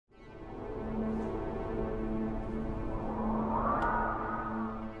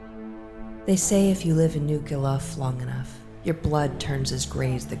They say if you live in New Gelaph long enough, your blood turns as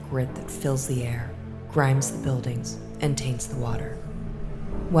gray as the grit that fills the air, grimes the buildings, and taints the water.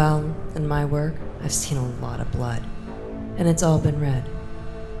 Well, in my work, I've seen a lot of blood, and it's all been red.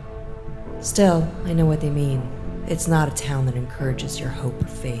 Still, I know what they mean. It's not a town that encourages your hope or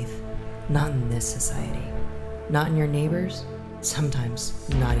faith. Not in this society. Not in your neighbors, sometimes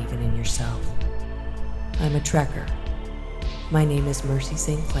not even in yourself. I'm a trekker. My name is Mercy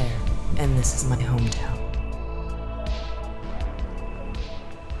St. Clair, and this is my hometown.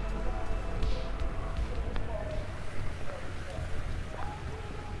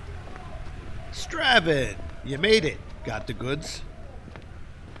 Stravin, you made it. Got the goods?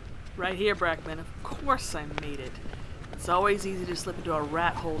 Right here, Brackman. Of course I made it. It's always easy to slip into a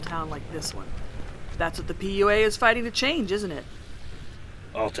rat hole town like this one. That's what the PUA is fighting to change, isn't it?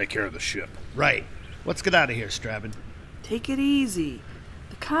 I'll take care of the ship. Right. Let's get out of here, Stravin. Take it easy.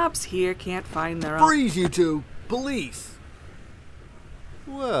 The cops here can't find their own... Freeze, you two! Police!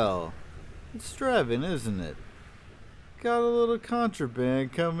 Well, it's Stravin, isn't it? Got a little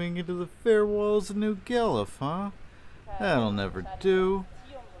contraband coming into the fair walls of New Gelaph, huh? That'll never do.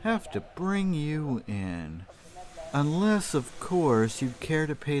 Have to bring you in. Unless, of course, you'd care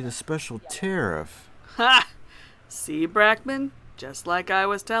to pay the special tariff. Ha! See, Brackman? Just like I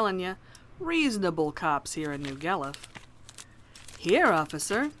was telling you. Reasonable cops here in New Gelaph. Here,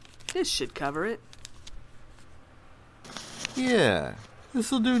 officer. This should cover it. Yeah,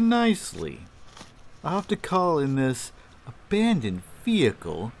 this'll do nicely. I'll have to call in this abandoned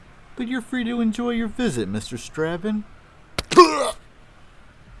vehicle, but you're free to enjoy your visit, Mr. Stravin.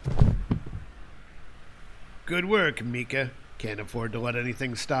 Good work, Mika. Can't afford to let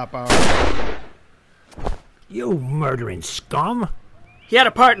anything stop our... You murdering scum! He had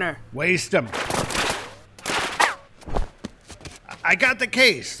a partner. Waste him. I got the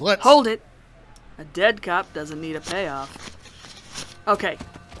case. Let's... Hold it. A dead cop doesn't need a payoff. Okay,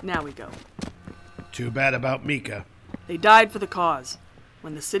 now we go. Too bad about Mika. They died for the cause.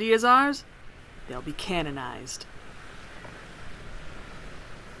 When the city is ours, they'll be canonized.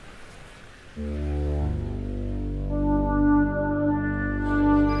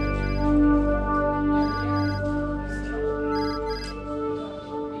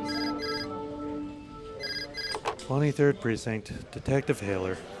 "23rd Precinct, Detective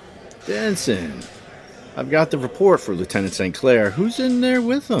Haler." Denson, I've got the report for Lieutenant St. Clair. Who's in there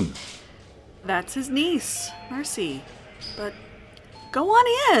with him? That's his niece, Mercy. But go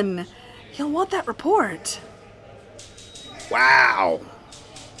on in. He'll want that report. Wow!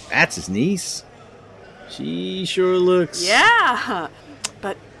 That's his niece. She sure looks... Yeah,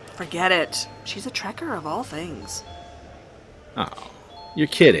 but forget it. She's a trekker of all things. Oh, you're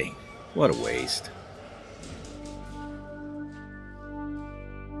kidding. What a waste.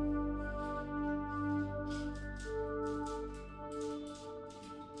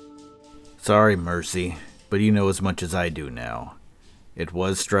 Sorry, Mercy, but you know as much as I do now. It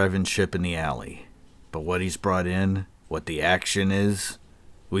was Stravin's ship in the alley, but what he's brought in, what the action is,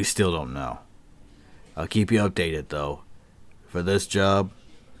 we still don't know. I'll keep you updated, though. For this job,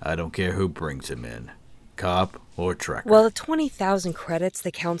 I don't care who brings him in, cop or trekker. Well, the 20,000 credits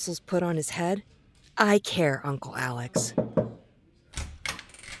the council's put on his head, I care, Uncle Alex.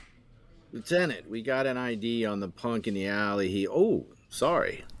 Lieutenant, we got an ID on the punk in the alley. Oh,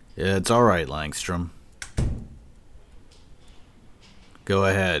 sorry. Yeah, it's all right, Langstrom. Go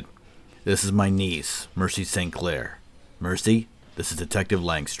ahead. This is my niece, Mercy St. Clair. Mercy, this is Detective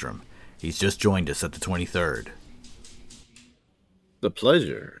Langstrom. He's just joined us at the 23rd. The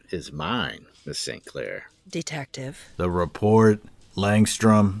pleasure is mine, Miss St. Clair. Detective. The report,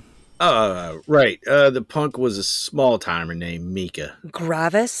 Langstrom. Right. The punk was a small-timer named Mika.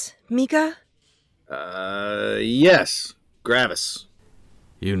 Gravis, Mika? Yes. Gravis.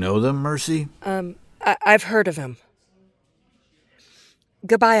 You know them, Mercy? I've heard of him.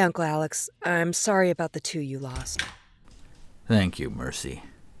 Goodbye, Uncle Alex. I'm sorry about the two you lost. Thank you, Mercy.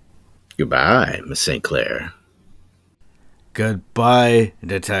 Goodbye, Miss St. Clair. Goodbye,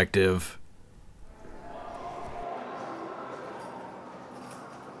 Detective.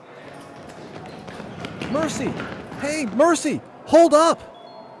 Mercy! Hey, Mercy! Hold up!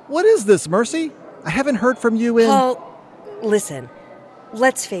 What is this, Mercy? I haven't heard from you in... Paul, listen.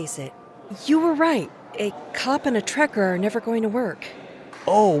 Let's face it. You were right. A cop and a trekker are never going to work.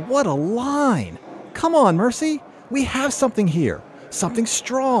 Oh, what a line! Come on, Mercy. We have something here. Something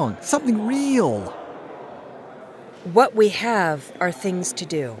strong. Something real. What we have are things to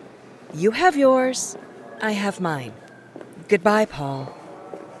do. You have yours. I have mine. Goodbye, Paul.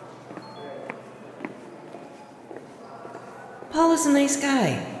 Paul is a nice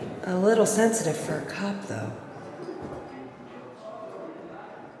guy. A little sensitive for a cop, though.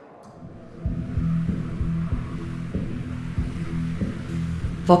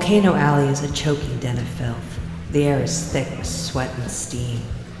 Volcano Alley is a choking den of filth. The air is thick with sweat and steam.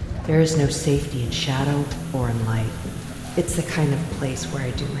 There is no safety in shadow or in light. It's the kind of place where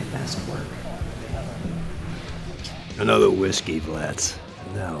I do my best work. Another whiskey, Vlads.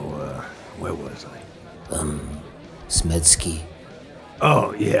 Now, where was I? Smedski.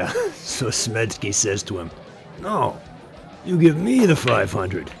 Oh, yeah. So Smedski says to him, "No, you give me the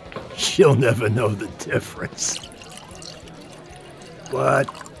 500. She'll never know the difference." But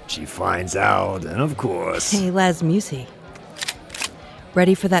she finds out, and of course... Hey, Lasmusi.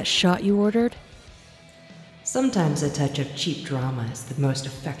 Ready for that shot you ordered? Sometimes a touch of cheap drama is the most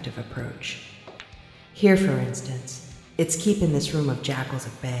effective approach. Here, for instance, it's keeping this room of jackals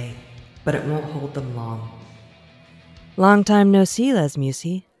at bay, but it won't hold them long. Long time no see,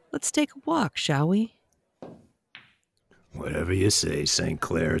 Lasmusi. Let's take a walk, shall we? Whatever you say, St.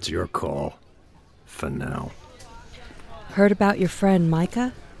 Clair, it's your call. For now. Heard about your friend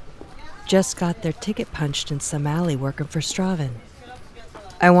Micah? Just got their ticket punched in some alley working for Stravin.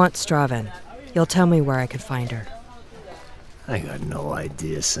 I want Stravin. You'll tell me where I can find her. I got no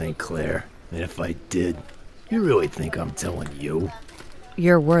idea, St. Clair. And if I did, you really think I'm telling you?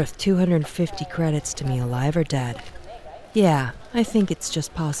 You're worth 250 credits to me, alive or dead. Yeah, I think it's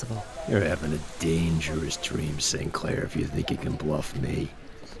just possible. You're having a dangerous dream, St. Clair, if you think you can bluff me.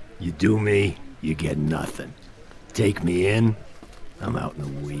 You do me, you get nothing. Take me in, I'm out in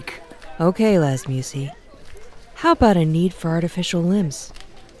a week. Okay, Lasmusi. How about a need for artificial limbs?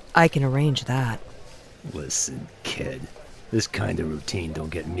 I can arrange that. Listen, kid. This kind of routine don't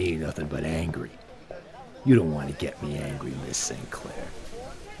get me nothing but angry. You don't want to get me angry, Miss St. Clair.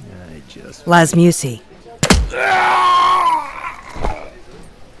 I just... Lasmusi.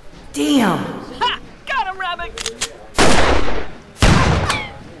 Damn! Ha! Got him, Rabbit!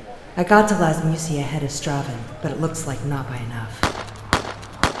 I got to Lasmusi ahead of Stravin, but it looks like not by enough.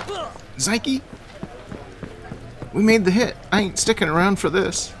 Zyke? We made the hit. I ain't sticking around for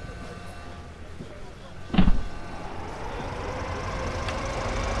this.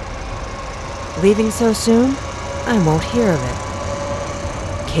 Leaving so soon? I won't hear of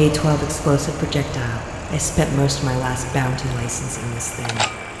it. K-12 explosive projectile. I spent most of my last bounty licensing this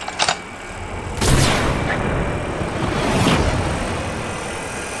thing.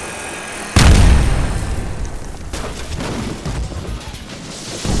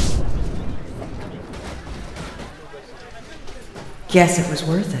 Guess it was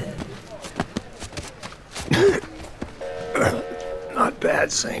worth it. Not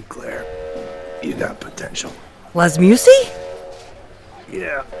bad, St. Clair. You got potential. Lasmusi?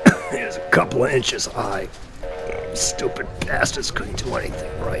 Yeah, he's a couple of inches high. Stupid bastards couldn't do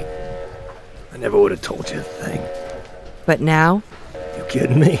anything right. I never would have told you a thing. But now? You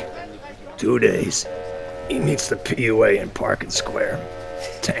kidding me? 2 days. He meets the PUA in Parkin Square.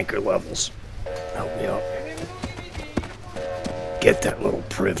 Tanker levels. Help me up. Get that little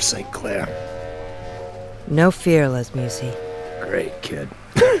priv, St. Clair. No fear, Lasmusi. Great, kid.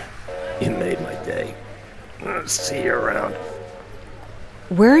 You made my day. I'll see you around.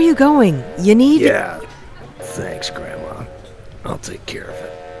 Where are you going? You need... Yeah. Thanks, Grandma. I'll take care of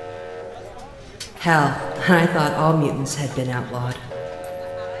it. Hell, I thought all mutants had been outlawed.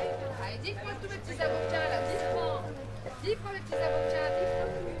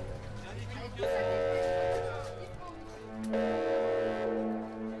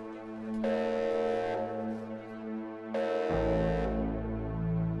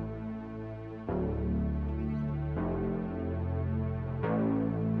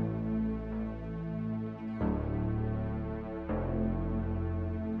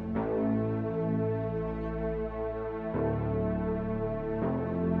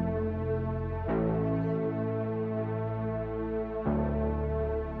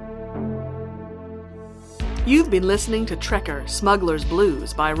 You've been listening to Trekker, Smuggler's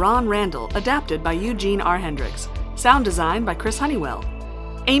Blues by Ron Randall, adapted by Eugene R. Hendricks. Sound design by Chris Honeywell.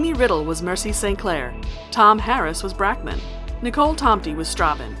 Amy Riddle was Mercy St. Clair. Tom Harris was Brackman. Nicole Tomty was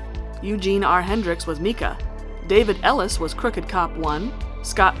Stravin. Eugene R. Hendricks was Mika. David Ellis was Crooked Cop 1.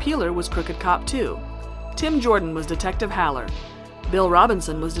 Scott Peeler was Crooked Cop 2. Tim Jordan was Detective Haller. Bill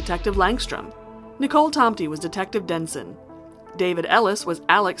Robinson was Detective Langstrom. Nicole Tomty was Detective Denson. David Ellis was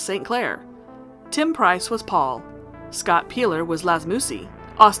Alex St. Clair. Tim Price was Paul. Scott Peeler was Lasmusi.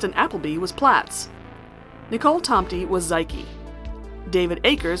 Austin Appleby was Platts. Nicole Tomty was Zyke. David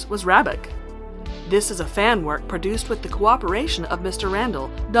Akers was Rabik. This is a fan work produced with the cooperation of Mr. Randall,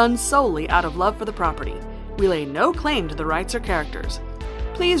 done solely out of love for the property. We lay no claim to the rights or characters.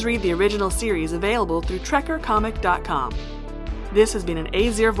 Please read the original series available through trekkercomic.com. This has been an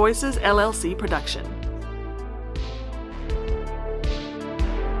Azir Voices LLC production.